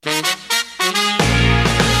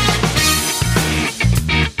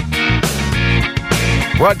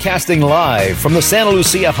Broadcasting live from the Santa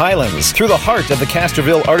Lucia Highlands, through the heart of the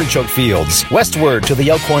Castroville artichoke fields, westward to the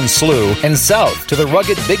Elkhorn Slough, and south to the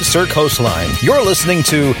rugged Big Sur coastline. You're listening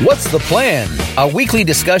to What's the Plan? A weekly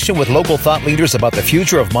discussion with local thought leaders about the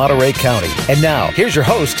future of Monterey County. And now, here's your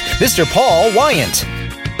host, Mr. Paul Wyant.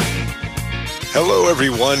 Hello,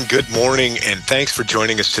 everyone. Good morning, and thanks for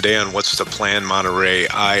joining us today on What's the Plan, Monterey.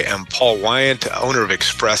 I am Paul Wyant, owner of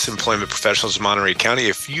Express Employment Professionals in Monterey County.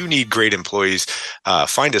 If you need great employees,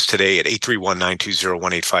 find us today at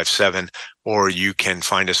 831-920-1857, or you can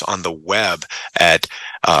find us on the web at,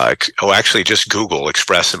 actually just Google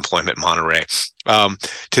Express Employment Monterey.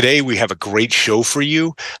 Today we have a great show for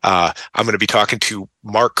you. I'm going to be talking to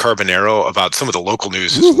Mark Carbonaro about some of the local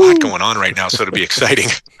news. There's a lot going on right now, so it'll be exciting.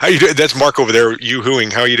 How you doing? That's Mark over there, yoo-hooing.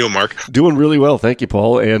 How are you doing, Mark? Doing really well, thank you,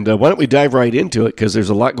 Paul. And why don't we dive right into it, because there's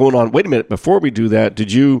a lot going on. Wait a minute, before we do that,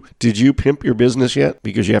 did you pimp your business yet?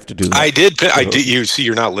 Because you have to do that. I did. I did. You see,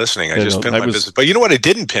 you're not listening. I just pimped my business. But you know what I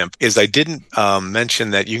didn't pimp is I didn't mention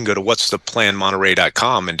that you can go to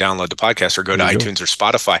what'stheplanmonterey.com and download the podcast, or go to iTunes or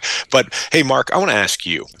Spotify. But hey, Mark, I want to ask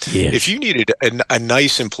you, if you needed a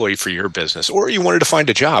nice employee for your business, or you wanted to find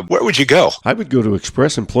a job, where would you go? I would go to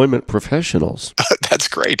Express Employment Professionals. That's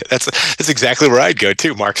great. That's exactly where I'd go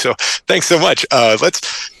too, Mark. So thanks so much.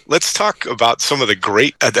 Let's talk about some of the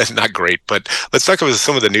great, not great, but let's talk about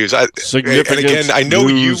some of the news. Significant and again, I know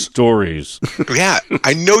news stories. Yeah,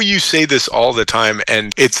 I know you say this all the time,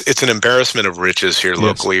 and it's an embarrassment of riches here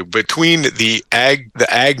locally. Yes. Between the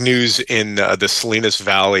ag news in the Salinas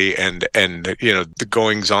Valley and the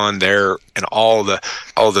goings on there and all the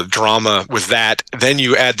drama with that, then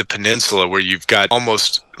you add the peninsula where you've got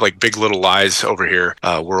almost like Big Little Lies over here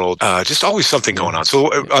world. Just always something going on. So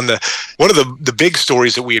on one of the big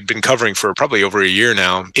stories that we had been covering for probably over a year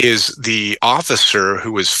now is the officer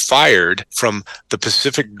who was fired from the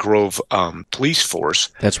Pacific Grove police force.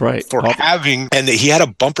 That's right. And he had a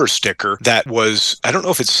bumper sticker that was, I don't know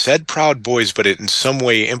if it said Proud Boys, but it in some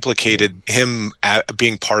way implicated him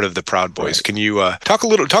being part of the Proud Boys. Right. Can you talk a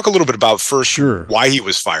little bit about first why he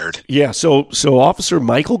was fired? Yeah. So Officer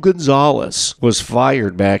Michael Gonzalez was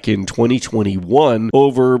fired back in 2021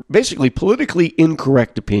 over basically politically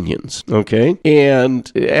incorrect opinions. Okay, and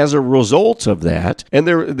as a result of that,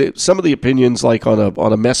 and some of the opinions, like on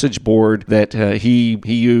a message board that he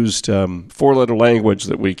used 4-letter language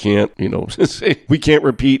that we can't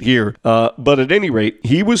repeat here. But at any rate,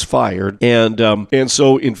 he was fired, and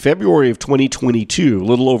so in February of 2022, a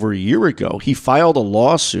little over a year ago, he filed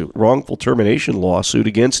a wrongful termination lawsuit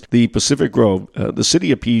against the Pacific Grove, the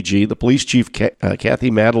city of PG, the police chief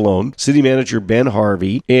Kathy Madelone, city manager Ben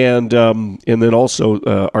Harvey, and then also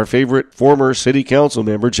our favorite former city council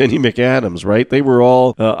member Jenny McAdams. Right, they were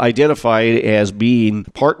all identified as being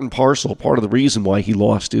part and parcel, part of the reason why he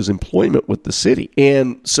lost his employment with the city.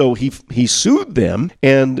 And so he sued them,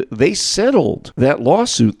 and they settled that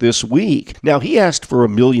lawsuit this week. Now, he asked for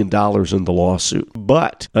 $1 million in the lawsuit,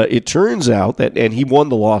 but it turns out that, and he won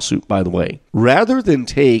the lawsuit, by the way, rather than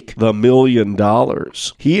take the $1 million,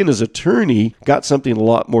 he and his attorney got something a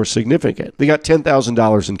lot more significant. They got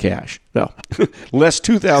 $10,000 in cash. No, less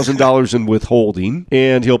 $2,000 in withholding,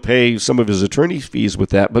 and he'll pay some of his attorney's fees with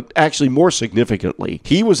that. But actually, more significantly,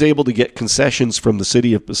 he was able to get concessions from the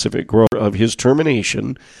city of Pacific Grove of his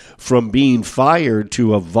termination from being fired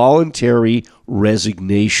to a voluntary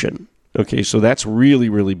resignation. Okay, so that's really,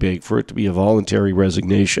 really big for it to be a voluntary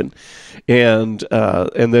resignation. And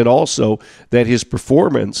then also that his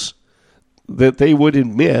performance, that they would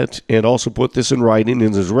admit, and also put this in writing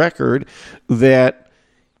in his record, that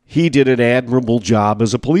he did an admirable job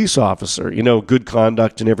as a police officer, good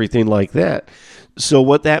conduct and everything like that. So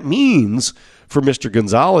what that means for Mr.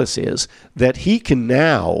 Gonzalez is that he can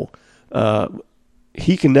now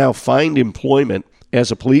find employment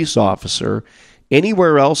as a police officer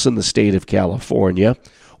anywhere else in the state of California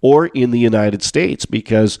or in the United States,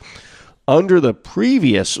 because under the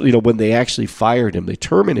previous, when they actually fired him, they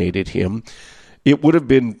terminated him, it would have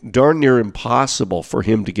been darn near impossible for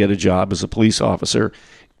him to get a job as a police officer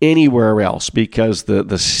anywhere else, because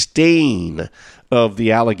the stain of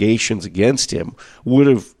the allegations against him would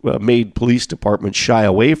have made police departments shy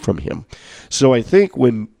away from him. So I think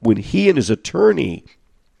when he and his attorney,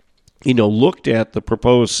 looked at the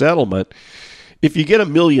proposed settlement, if you get $1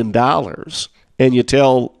 million and you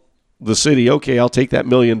tell the city, okay, I'll take that $1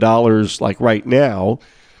 million like right now,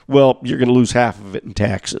 well, you're going to lose half of it in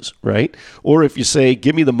taxes, right? Or if you say,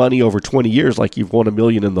 give me the money over 20 years, like you've won $1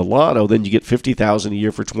 million in the lotto, then you get $50,000 a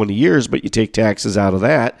year for 20 years, but you take taxes out of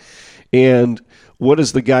that. And what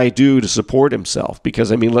does the guy do to support himself?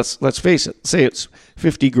 Because, let's face it, say it's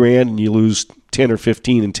 $50,000 and you lose 10 or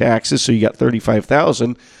 15 in taxes, so you got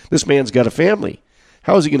 $35,000. This man's got a family.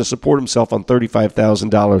 How is he going to support himself on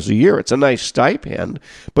 $35,000 a year? It's a nice stipend,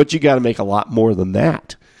 but you got to make a lot more than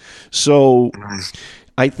that. So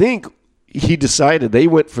I think he decided they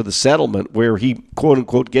went for the settlement where he, quote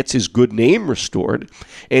unquote, gets his good name restored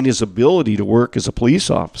and his ability to work as a police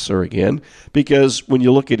officer again. Because when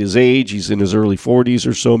you look at his age, he's in his early 40s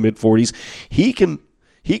or so, mid 40s, he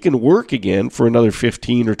can work again for another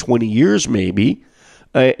 15 or 20 years maybe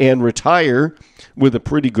and retire with a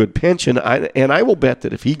pretty good pension. And I will bet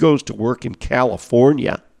that if he goes to work in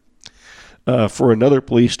California for another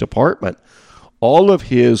police department, all of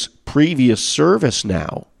his previous service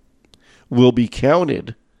now will be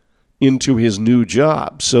counted into his new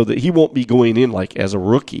job, so that he won't be going in like as a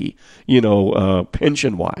rookie,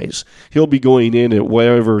 pension-wise. He'll be going in at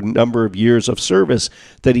whatever number of years of service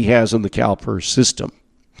that he has in the CalPERS system.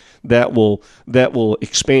 That will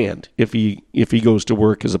expand if he goes to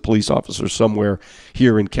work as a police officer somewhere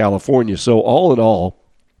here in California. So all in all,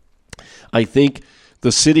 I think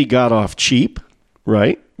the city got off cheap,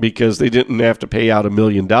 right? Because they didn't have to pay out $1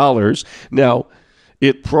 million. Now,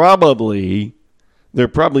 they're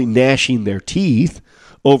probably gnashing their teeth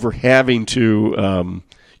over having to,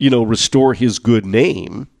 restore his good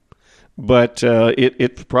name. But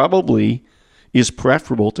it probably is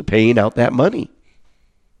preferable to paying out that money.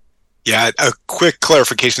 Yeah, a quick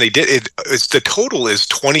clarification. They did it's the total is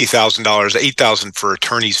 $20,000, $8,000 for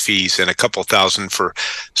attorney's fees and a couple thousand for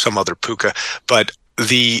some other puka. But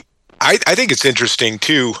I think it's interesting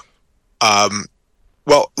too.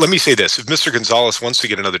 Well, let me say this. If Mr. Gonzalez wants to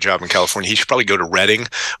get another job in California, he should probably go to Redding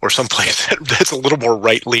or someplace that's a little more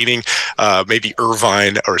right-leaning, maybe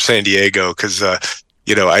Irvine or San Diego, because,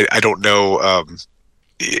 I don't know,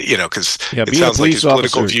 because it sounds like his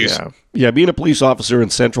political views. Yeah, being a police officer in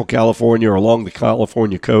Central California or along the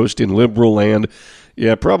California coast in liberal land,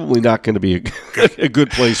 probably not going to be a good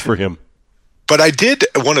place for him. But I did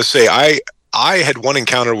want to say I had one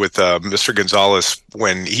encounter with Mr. Gonzalez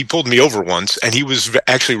when he pulled me over once, and he was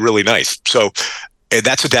actually really nice. So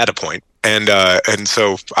that's a data point. And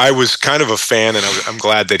so I was kind of a fan, and I'm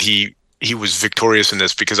glad that he was victorious in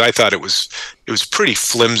this, because I thought it was pretty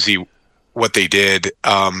flimsy what they did.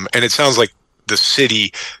 And it sounds like the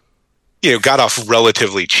city, got off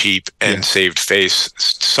relatively cheap and saved face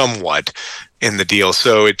somewhat in the deal.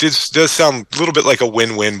 So it does sound a little bit like a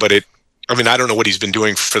win-win, but I don't know what he's been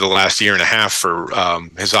doing for the last year and a half for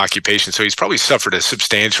his occupation. So he's probably suffered a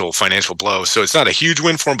substantial financial blow. So it's not a huge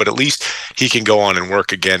win for him, but at least he can go on and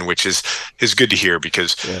work again, which is good to hear,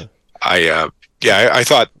 because I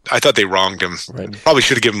thought they wronged him. Right. Probably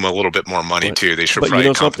should have given him a little bit more money too. They should have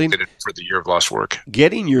probably compensated for the year of lost work.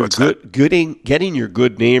 Getting your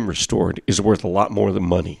good name restored is worth a lot more than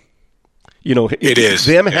money. It is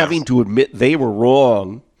them having to admit they were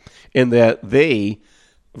wrong and that they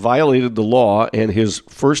violated the law and his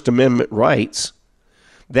First Amendment rights.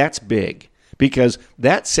 That's big, because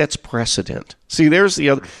that sets precedent. See, there's the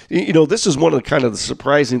other, this is one of the kind of the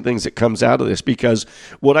surprising things that comes out of this, because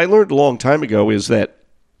what I learned a long time ago is that,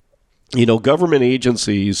 government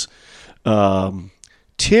agencies,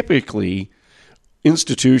 typically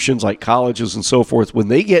institutions like colleges and so forth, when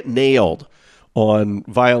they get nailed on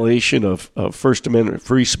violation of First Amendment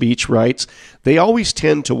free speech rights, they always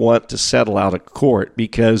tend to want to settle out of court,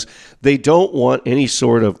 because they don't want they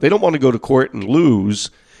don't want to go to court and lose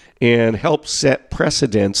and help set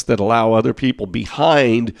precedents that allow other people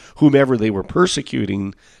behind whomever they were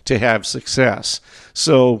persecuting to have success.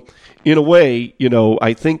 So in a way,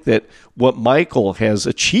 I think that what Michael has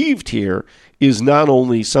achieved here is not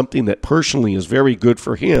only something that personally is very good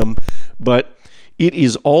for him, but it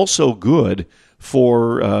is also good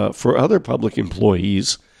for other public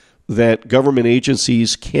employees, that government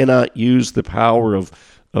agencies cannot use the power of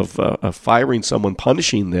firing someone,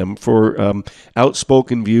 punishing them for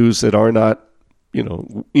outspoken views that are not,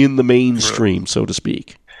 in the mainstream, so to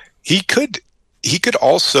speak. He could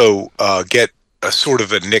also get a sort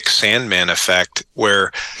of a Nick Sandman effect,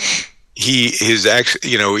 where his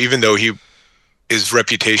even though his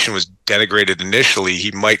reputation was denigrated initially, he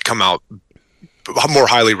might come out more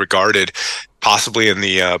highly regarded, possibly in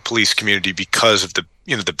the police community, because of the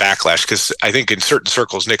backlash. Because I think in certain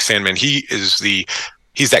circles, Nick Sandman, he's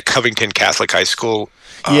that Covington Catholic High School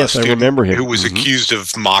yes, I remember him, who was accused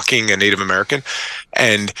of mocking a Native American,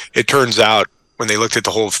 and it turns out when they looked at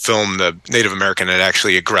the whole film, the Native American had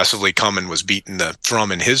actually aggressively come and was beating the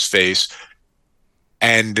drum in his face,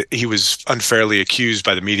 and he was unfairly accused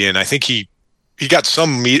by the media. And I think he got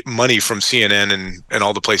some money from CNN and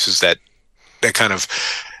all the places that kind of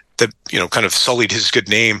sullied his good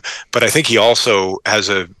name. But I think he also has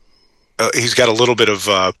a he's got a little bit of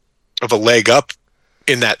a leg up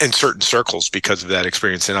in certain circles because of that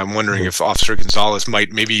experience. And I'm wondering if Officer Gonzalez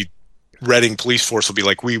maybe Reading Police Force will be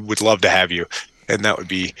like, we would love to have you, and that'd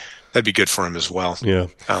be good for him as well. Yeah.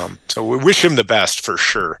 So we wish him the best for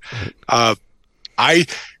sure. I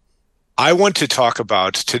want to talk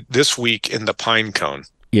about this week in the Pine Cone.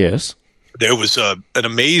 Yes. There was an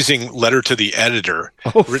amazing letter to the editor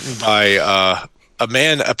written by a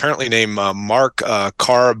man apparently named Mark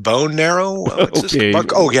Carbonaro. Okay.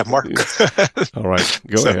 Mark? Oh, yeah, Mark. All right.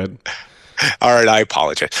 Go ahead. All right. I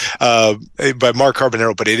apologize. By Mark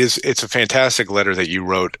Carbonaro, but it's a fantastic letter that you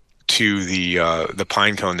wrote to the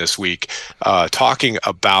Pine Cone this week, talking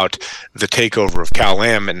about the takeover of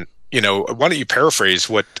Cal-Am. And, why don't you paraphrase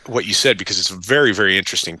what you said, because it's a very, very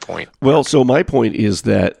interesting point. Well, so my point is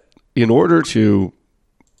that in order to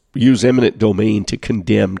use eminent domain to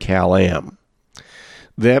condemn Cal-Am,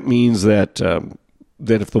 that means that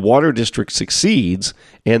that if the water district succeeds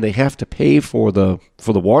and they have to pay for the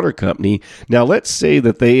water company, now let's say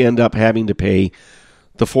that they end up having to pay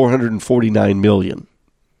the $449 million.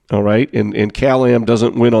 All right, and Cal-Am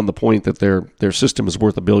doesn't win on the point that their system is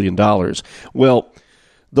worth $1 billion. Well,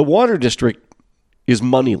 the water district is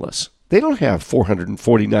moneyless. They don't have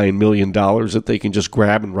 $449 million that they can just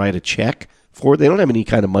grab and write a check for. They don't have any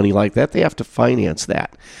kind of money like that. They have to finance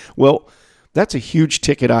that. Well, that's a huge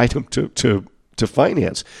ticket item to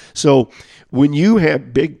finance. So when you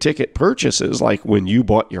have big ticket purchases, like when you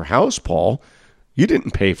bought your house, Paul, you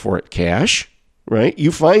didn't pay for it cash, right?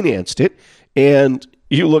 You financed it, and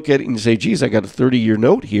you look at it and you say, geez, I got a 30-year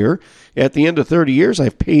note here. At the end of 30 years,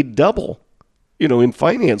 I've paid double, in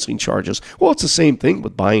financing charges. Well, it's the same thing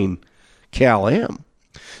with buying Cal-Am.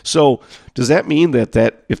 So does that mean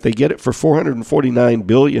that if they get it for $449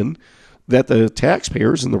 billion, that the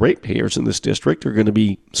taxpayers and the ratepayers in this district are going to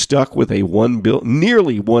be stuck with a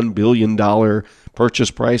nearly $1 billion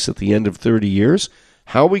purchase price at the end of 30 years?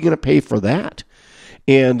 How are we going to pay for that?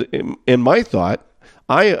 And my thought,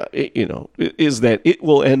 is that it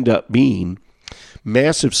will end up being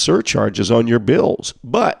massive surcharges on your bills.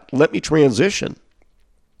 But let me transition.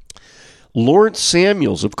 Lawrence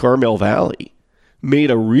Samuels of Carmel Valley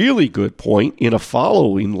made a really good point in a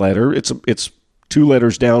following letter. It's 2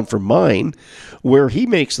 letters down from mine, where he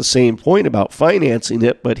makes the same point about financing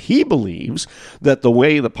it, but he believes that the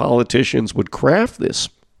way the politicians would craft this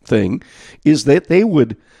thing is that they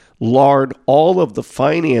would lard all of the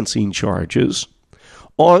financing charges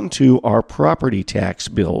onto our property tax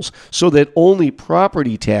bills, so that only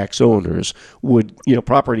property owners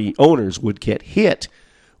would get hit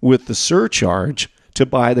with the surcharge to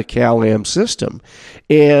buy the Cal-Am system.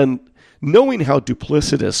 And knowing how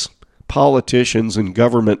duplicitous politicians and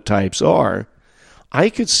government types are, I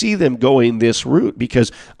could see them going this route,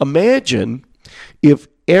 because imagine if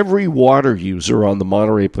every water user on the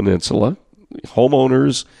Monterey Peninsula,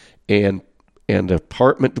 homeowners and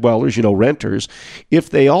apartment dwellers, renters, if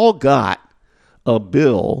they all got a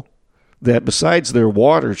bill that besides their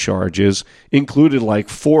water charges included like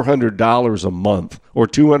 $400 a month or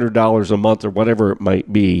 $200 a month or whatever it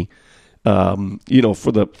might be,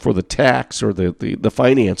 for the tax or the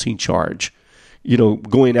financing charge,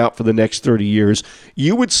 going out for the next 30 years,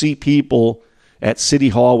 you would see people at City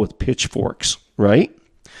Hall with pitchforks, right?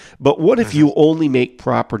 But what if you only make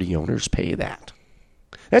property owners pay that?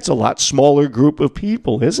 That's a lot smaller group of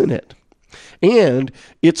people, isn't it? And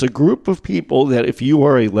it's a group of people that if you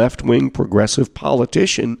are a left-wing progressive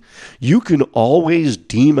politician, you can always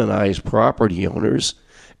demonize property owners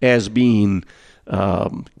as being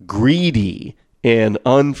greedy and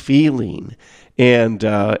unfeeling. And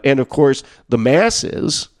of course, the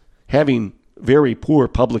masses, having very poor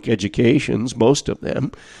public educations, most of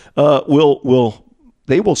them, will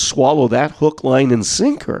swallow that hook, line, and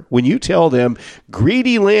sinker. When you tell them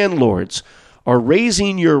greedy landlords are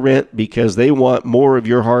raising your rent because they want more of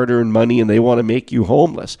your hard-earned money and they want to make you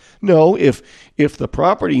homeless. No, if the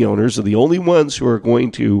property owners are the only ones who are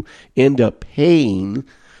going to end up paying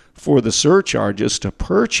for the surcharges to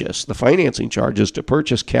purchase, the financing charges to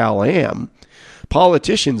purchase Cal-Am,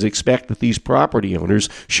 politicians expect that these property owners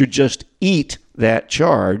should just eat that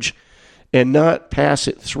charge and not pass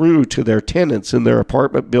it through to their tenants in their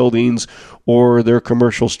apartment buildings or their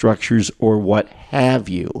commercial structures or what have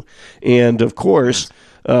you. And of course,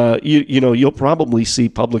 you'll probably see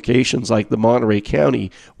publications like the Monterey County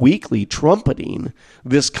Weekly trumpeting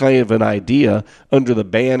this kind of an idea under the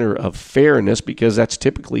banner of fairness, because that's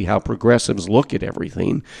typically how progressives look at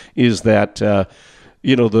everything, is that the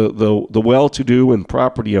well-to-do and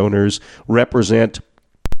property owners represent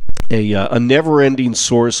a never-ending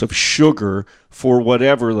source of sugar for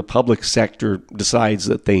whatever the public sector decides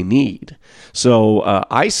that they need. So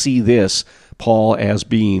I see this, Paul, as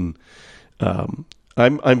being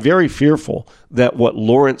I'm very fearful that what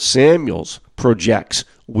Lawrence Samuels projects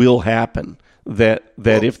will happen, that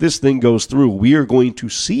if this thing goes through, we are going to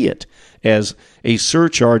see it as a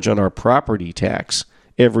surcharge on our property tax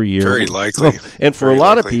every year. Very likely. And for a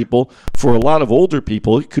lot of people, for a lot of older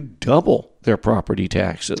people, it could double their property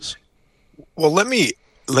taxes. Well, let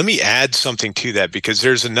me add something to that, because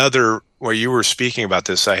there's another, where you were speaking about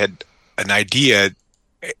this, I had an idea,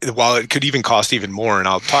 while it could even cost even more, and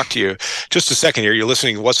I'll talk to you just a second here. You're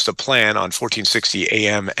listening to What's the Plan on 1460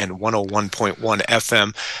 AM and 101.1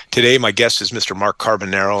 FM. Today, my guest is Mr. Mark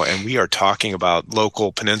Carbonaro, and we are talking about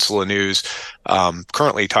local peninsula news,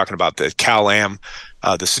 currently talking about the Cal-Am,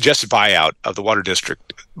 the suggested buyout of the Water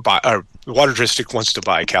District. The Water District wants to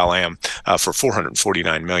buy Cal-Am for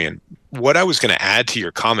 $449 million. What I was going to add to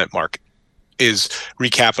your comment, Mark, is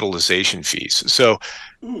recapitalization fees. So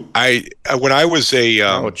when I was a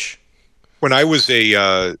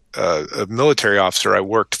military officer, I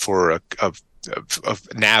worked for a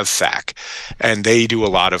NAVFAC, and they do a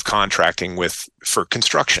lot of contracting for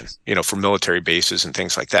construction, for military bases and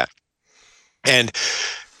things like that. And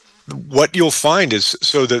what you'll find is,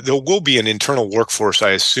 so that there will be an internal workforce,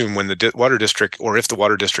 I assume, when the water district, or if the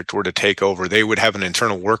water district were to take over, they would have an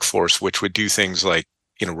internal workforce which would do things like,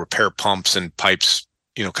 repair pumps and pipes,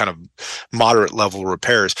 kind of moderate level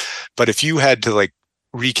repairs. But if you had to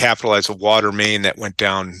recapitalize a water main that went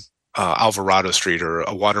down Alvarado Street, or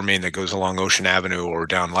a water main that goes along Ocean Avenue or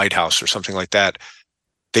down Lighthouse or something like that,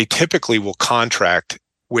 they typically will contract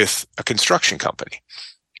with a construction company.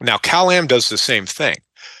 Now, Cal-Am does the same thing,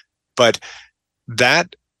 but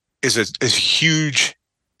that is a huge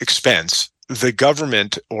expense. The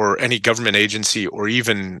government, or any government agency, or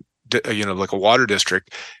even like a water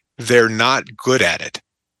district, they're not good at it.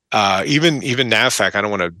 Even NAVFAC, I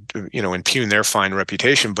don't want to impugn their fine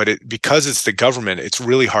reputation, but because it's the government, it's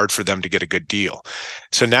really hard for them to get a good deal.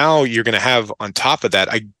 So now you're going to have, on top of that,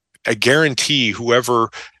 I guarantee whoever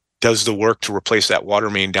does the work to replace that water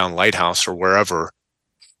main down Lighthouse or wherever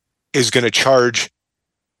is going to charge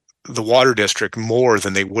the water district more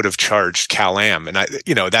than they would have charged Cal-Am. And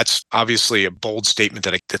that's obviously a bold statement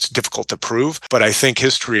that's difficult to prove, but I think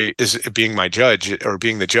history is being the judge,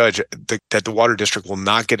 that the water district will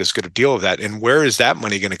not get as good a deal of that. And where is that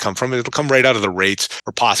money going to come from? It'll come right out of the rates,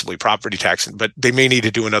 or possibly property tax, but they may need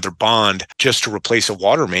to do another bond just to replace a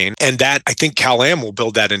water main. And that, I think Cal-Am will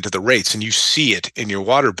build that into the rates, and you see it in your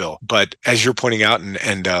water bill. But as you're pointing out,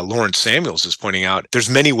 and Lawrence Samuels is pointing out,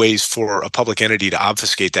 there's many ways for a public entity to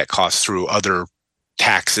obfuscate that cost through other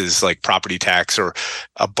taxes, like property tax or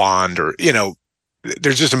a bond, or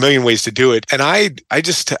there's just a million ways to do it. And I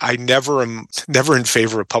never am in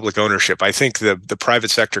favor of public ownership. I think the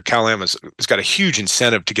private sector, Cal-Am has got a huge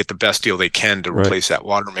incentive to get the best deal they can to replace that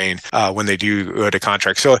water main when they do go to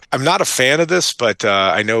contract. So I'm not a fan of this, but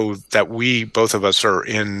I know that both of us are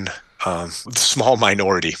in the small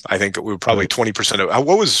minority. I think we were probably 20% of.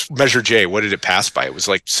 What was Measure J? What did it pass by? It was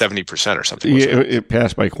like 70% or something. Yeah, it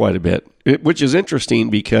passed by quite a bit, which is interesting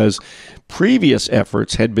because previous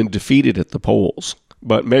efforts had been defeated at the polls.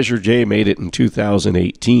 But Measure J made it in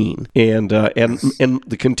 2018, and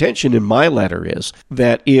the contention in my letter is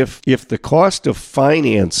that if the cost of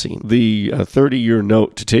financing the 30-year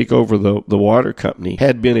note to take over the water company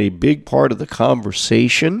had been a big part of the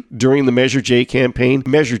conversation during the Measure J campaign,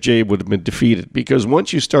 Measure J would have been defeated, because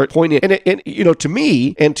once you start pointing, and to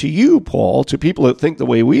me and to you, Paul, to people that think the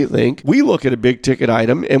way we think, we look at a big ticket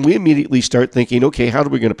item and we immediately start thinking, okay, how are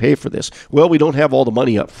we going to pay for this? Well, we don't have all the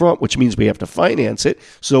money up front, which means we have to finance it.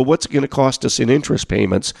 So what's it going to cost us in interest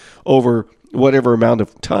payments over whatever amount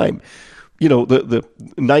of time? The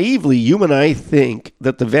naively, you and I think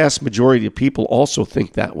that the vast majority of people also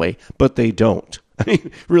think that way, but they don't. I mean,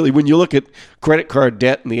 really, when you look at credit card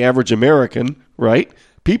debt and the average American, right?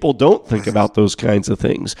 People don't think about those kinds of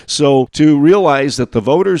things. So to realize that the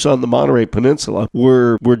voters on the Monterey Peninsula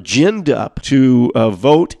were ginned up to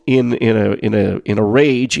vote in a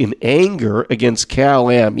rage, in anger against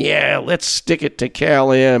Cal-Am. Yeah, let's stick it to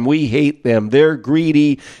Cal-Am. We hate them. They're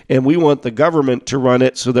greedy, and we want the government to run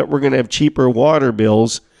it so that we're going to have cheaper water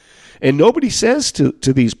bills. And nobody says to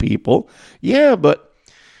these people, yeah, but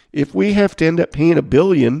if we have to end up paying $1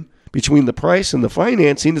 billion between the price and the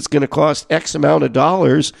financing, it's going to cost X amount of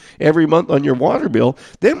dollars every month on your water bill.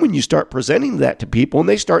 Then when you start presenting that to people and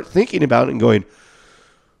they start thinking about it and going,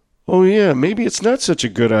 oh yeah, maybe it's not such a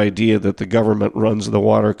good idea that the government runs the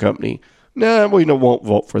water company. Nah, we won't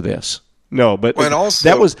vote for this. No, but well, and also,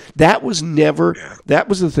 that was never, that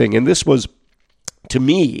was the thing. And this was, to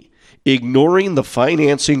me, ignoring the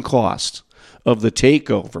financing costs of the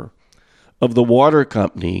takeover of the water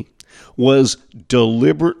company was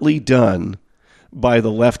deliberately done by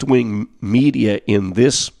the left-wing media in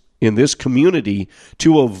this community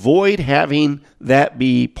to avoid having that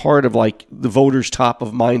be part of like the voters' top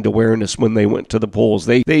of mind awareness when they went to the polls.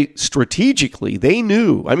 They strategically, they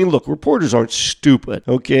knew. I mean, look, reporters aren't stupid,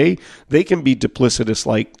 okay? They can be duplicitous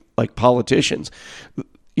like politicians.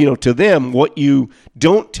 You know, to them, what you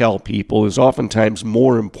don't tell people is oftentimes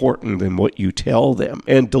more important than what you tell them.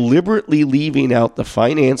 And deliberately leaving out the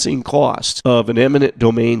financing costs of an eminent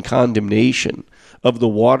domain condemnation of the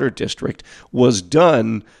water district was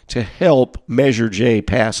done to help Measure J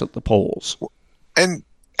pass at the polls. And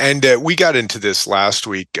we got into this last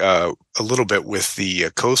week a little bit with the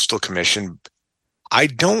Coastal Commission.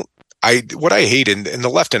 What I hate, and the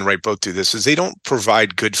left and right both do this, is they don't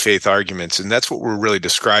provide good faith arguments. And that's what we're really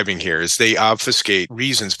describing here, is they obfuscate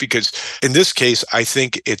reasons. Because in this case, I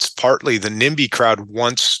think it's partly the NIMBY crowd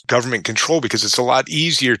wants government control because it's a lot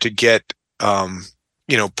easier to get,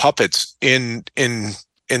 puppets in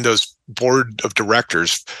those board of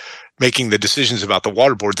directors making the decisions about the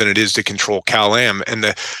water board than it is to control Cal-Am. And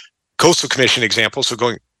the Coastal Commission example, so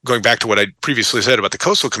going back to what I previously said about the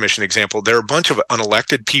Coastal Commission example, there are a bunch of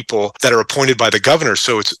unelected people that are appointed by the governor.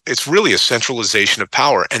 So it's really a centralization of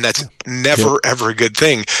power. And that's never, ever a good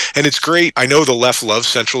thing. And it's great. I know the left loves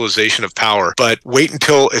centralization of power, but wait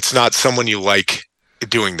until it's not someone you like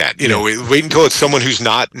doing that. Wait until it's someone who's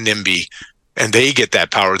not NIMBY. And they get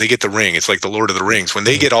that power. They get the ring. It's like the Lord of the Rings. When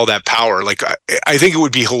they get all that power, like I think it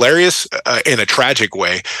would be hilarious in a tragic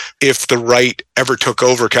way if the right ever took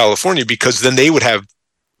over California, because then they would have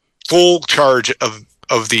full charge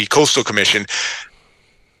of the Coastal Commission,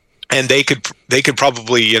 and they could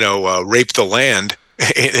probably rape the land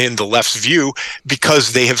in the left's view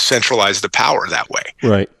because they have centralized the power that way.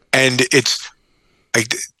 Right. And I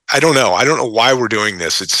don't know. I don't know why we're doing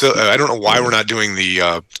this. I don't know why we're not doing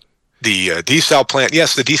the desal plant.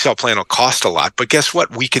 Yes, the desal plant will cost a lot, but guess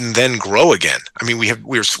what? We can then grow again. I mean, we have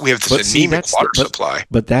this anemic water supply.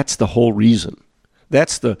 But that's the whole reason.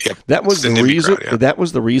 That was the reason. Crowd, yeah. That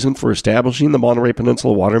was the reason for establishing the Monterey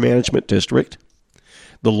Peninsula Water Management District.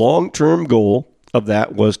 The long-term goal of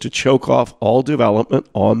that was to choke off all development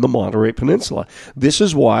on the Monterey Peninsula. This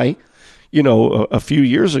is why, a few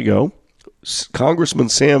years ago, Congressman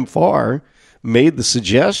Sam Farr made the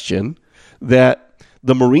suggestion that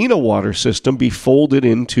the Marina water system be folded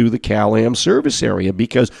into the Cal-Am service area.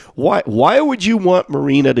 Because why would you want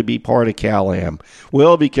Marina to be part of Cal-Am?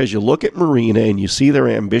 Well, because you look at Marina and you see their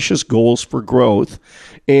ambitious goals for growth,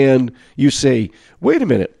 and you say, wait a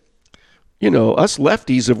minute, us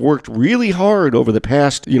lefties have worked really hard over the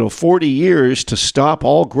past, 40 years to stop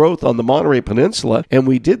all growth on the Monterey Peninsula. And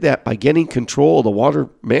we did that by getting control of the water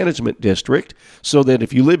management district so that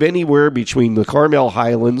if you live anywhere between the Carmel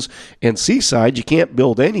Highlands and Seaside, you can't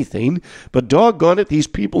build anything. But doggone it, these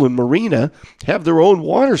people in Marina have their own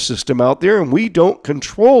water system out there and we don't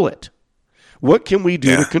control it. What can we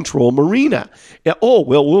do to control Marina?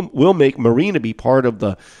 We'll make Marina be part of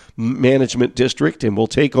the management district and we'll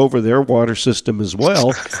take over their water system as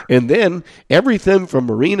well. And then everything from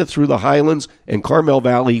Marina through the Highlands and Carmel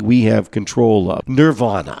Valley, we have control of.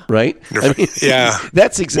 Nirvana, right?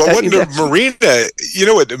 That's exactly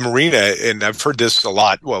Marina, and I've heard this a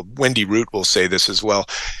lot. Well, Wendy Root will say this as well,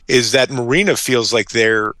 is that Marina feels like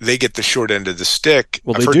they get the short end of the stick.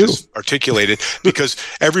 Well, I've heard this articulated because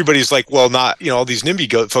everybody's like, well, not, all these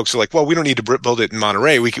NIMBY folks are like, well, we don't need to build it in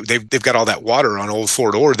Monterey. They've got all that water on Old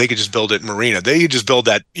Fort Ord. They could just build it in Marina. They could just build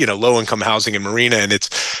that, low-income housing in Marina. And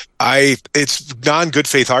it's non-good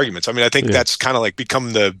faith arguments. I mean, I think that's kind of like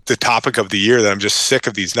become the topic of the year, that I'm just sick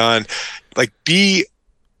of these I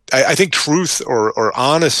think truth or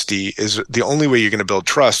honesty is the only way you're going to build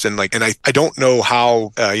trust. And I don't know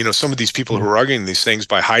how, some of these people who are arguing these things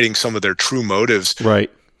by hiding some of their true motives. Right.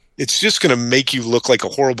 It's just going to make you look like a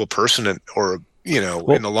horrible person in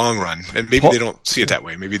the long run. And maybe they don't see it that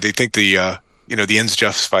way. Maybe they think the ends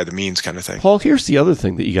justify the means kind of thing. Paul, here's the other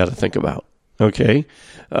thing that you got to think about, okay?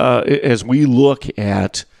 As we look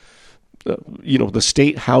at, the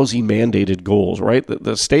state housing mandated goals, right?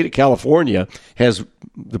 The state of California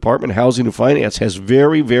Department of Housing and Finance has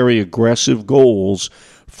very, very aggressive goals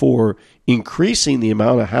for increasing the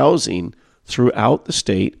amount of housing throughout the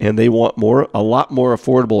state, and they want a lot more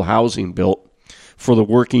affordable housing built for the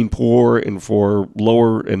working poor and for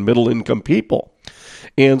lower and middle income people.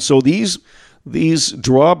 And so these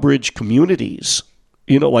drawbridge communities,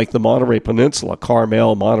 like the Monterey Peninsula,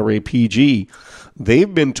 Carmel, Monterey PG,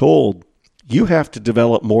 they've been told you have to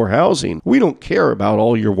develop more housing. We don't care about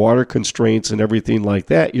all your water constraints and everything like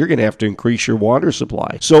that. You're going to have to increase your water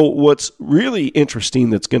supply. So what's really interesting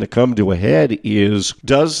that's going to come to a head is,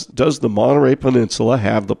 does the Monterey Peninsula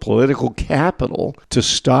have the political capital to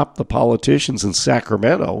stop the politicians in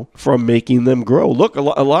Sacramento from making them grow? Look, a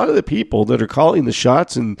lot of the people that are calling the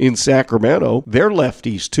shots in Sacramento, they're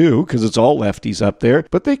lefties too, because it's all lefties up there,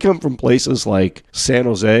 but they come from places like San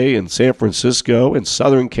Jose and San Francisco and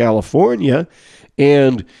Southern California,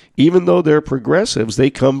 and even though they're progressives, they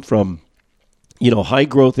come from high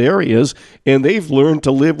growth areas, and they've learned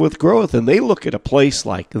to live with growth, and they look at a place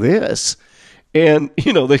like this. And,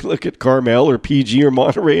 they look at Carmel or PG or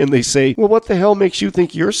Monterey and they say, well, what the hell makes you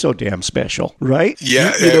think you're so damn special, right?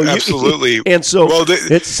 Yeah, absolutely. And so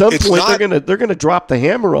at some point they're gonna drop the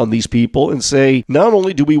hammer on these people and say, not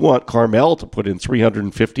only do we want Carmel to put in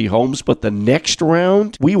 350 homes, but the next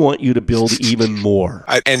round, we want you to build even more.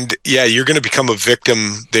 You're going to become a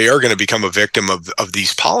victim. They are going to become a victim of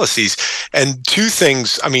these policies. And two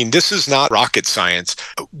things, this is not rocket science.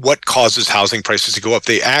 What causes housing prices to go up?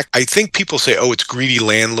 I think people say, oh, it's greedy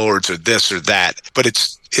landlords or this or that. But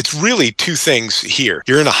it's really two things here.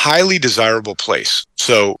 You're in a highly desirable place.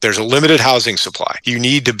 So there's a limited housing supply. You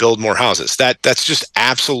need to build more houses. That's just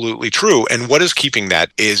absolutely true. And what is keeping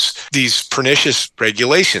that is these pernicious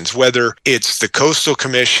regulations, whether it's the Coastal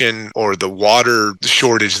Commission or the water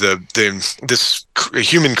shortage, this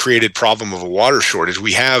human-created problem of a water shortage.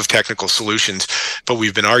 We have technical solutions, but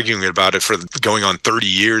we've been arguing about it for going on 30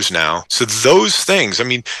 years now. So those things,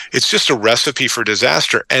 it's just a recipe for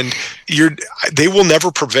disaster. And they will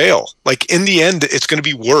never prevail. Like, in the end, it's going to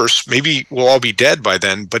be worse. Maybe we'll all be dead by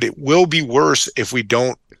then, but it will be worse if we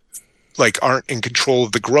aren't in control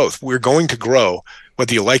of the growth. We're going to grow,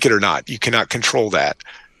 whether you like it or not. You cannot control that.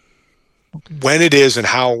 When it is and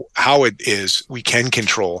how it is, we can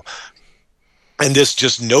control. And this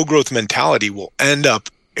just no growth mentality will end up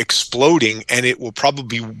exploding, and it will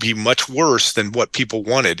probably be much worse than what people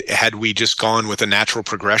wanted had we just gone with a natural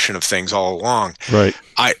progression of things all along. Right.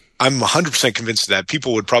 I'm 100% convinced that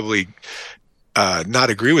people would probably not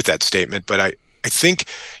agree with that statement, but I think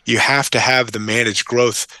you have to have the managed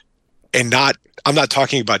growth, and I'm not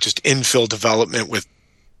talking about just infill development with,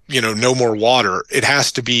 no more water. It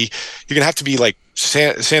has to be, you're going to have to be like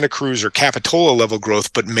Santa Cruz or Capitola level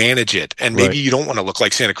growth, but manage it. And maybe you don't want to look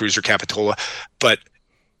like Santa Cruz or Capitola, but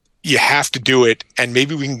you have to do it. And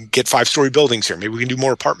maybe we can get 5-story buildings here. Maybe we can do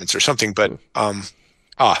more apartments or something, but,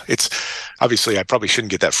 it's obviously I probably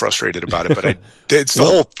shouldn't get that frustrated about it, but it's the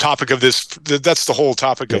whole topic of this. That's the whole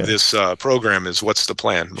topic of this program is what's the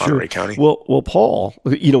plan, Monterey County. Well, Paul,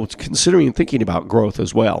 considering and thinking about growth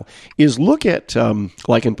as well, is look at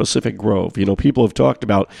like in Pacific Grove. People have talked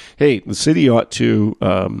about, hey, the city ought to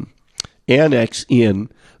annex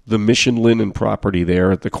in the Mission Linen property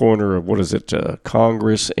there at the corner of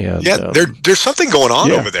Congress and there's something going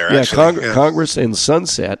on over there. Actually. Congress and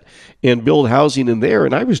Sunset, and build housing in there.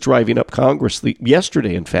 And I was driving up Congress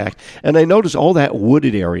yesterday, in fact, and I noticed all that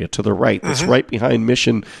wooded area to the right that's right behind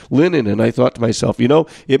Mission Linen, and I thought to myself,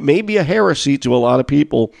 it may be a heresy to a lot of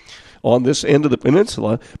people on this end of the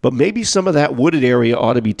peninsula, but maybe some of that wooded area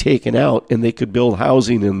ought to be taken out, and they could build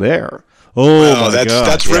housing in there. Oh, my God.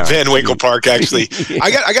 That's Rip Van Winkle Park, actually.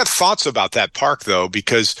 I got thoughts about that park, though,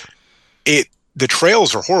 because the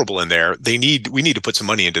trails are horrible in there. We need to put some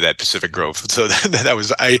money into that Pacific Grove. So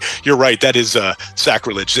you're right. That is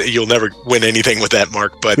sacrilege. You'll never win anything with that,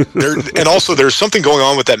 Mark. But and also there's something going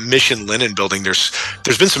on with that Mission Linen building. There's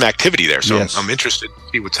been some activity there, so I'm interested to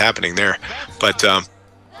see what's happening there. But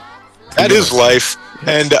that is life.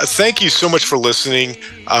 And thank you so much for listening.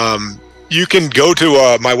 You can go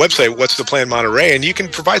to my website, What's the Plan Monterey, and you can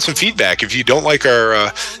provide some feedback. If you don't like our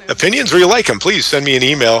opinions or you like them, please send me an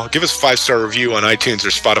email. Give us a 5-star review on iTunes or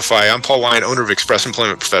Spotify. I'm Paul Wine, owner of Express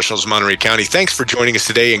Employment Professionals, Monterey County. Thanks for joining us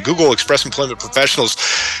today, and Google Express Employment Professionals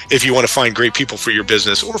if you want to find great people for your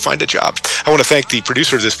business or find a job. I want to thank the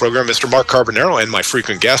producer of this program, Mr. Mark Carbonaro, and my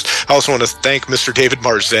frequent guest. I also want to thank Mr. David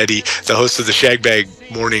Marzetti, the host of the Shagbag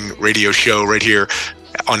Morning Radio Show right here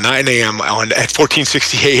on 9 a.m. at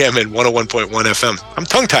 1460 a.m. and 101.1 FM. I'm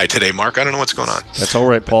tongue-tied today, Mark. I don't know what's going on. That's all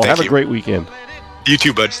right, Paul. Have a great weekend. You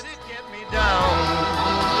too, bud.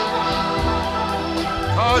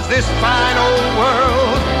 'Cause this fine old world